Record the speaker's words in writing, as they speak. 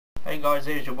Hey guys,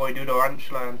 here's your boy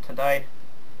Duderantula, and today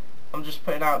I'm just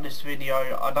putting out this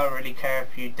video. I don't really care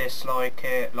if you dislike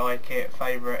it, like it,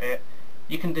 favourite it.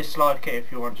 You can dislike it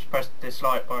if you want, just press the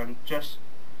dislike button.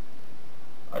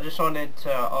 I just wanted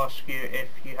to ask you if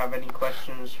you have any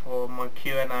questions for my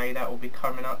Q&A that will be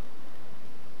coming up.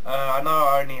 I know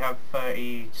I only have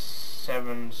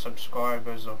 37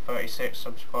 subscribers or 36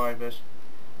 subscribers,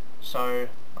 so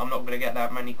I'm not going to get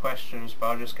that many questions, but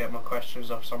I'll just get my questions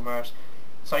off somewhere else.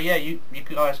 So yeah, you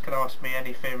guys can ask me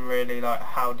anything really, like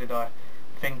how did I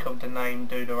think of the name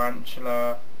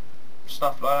Duderantula,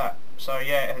 stuff like that. So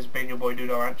yeah, it has been your boy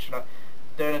Duderantula,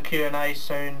 doing a Q&A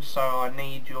soon, so I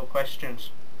need your questions.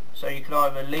 So you can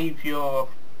either leave your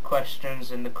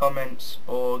questions in the comments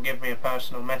or give me a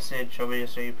personal message.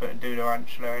 Obviously you put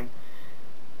Duderantula in,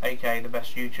 aka the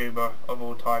best YouTuber of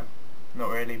all time.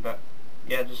 Not really, but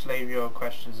yeah, just leave your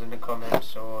questions in the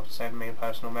comments or send me a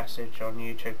personal message on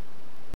YouTube.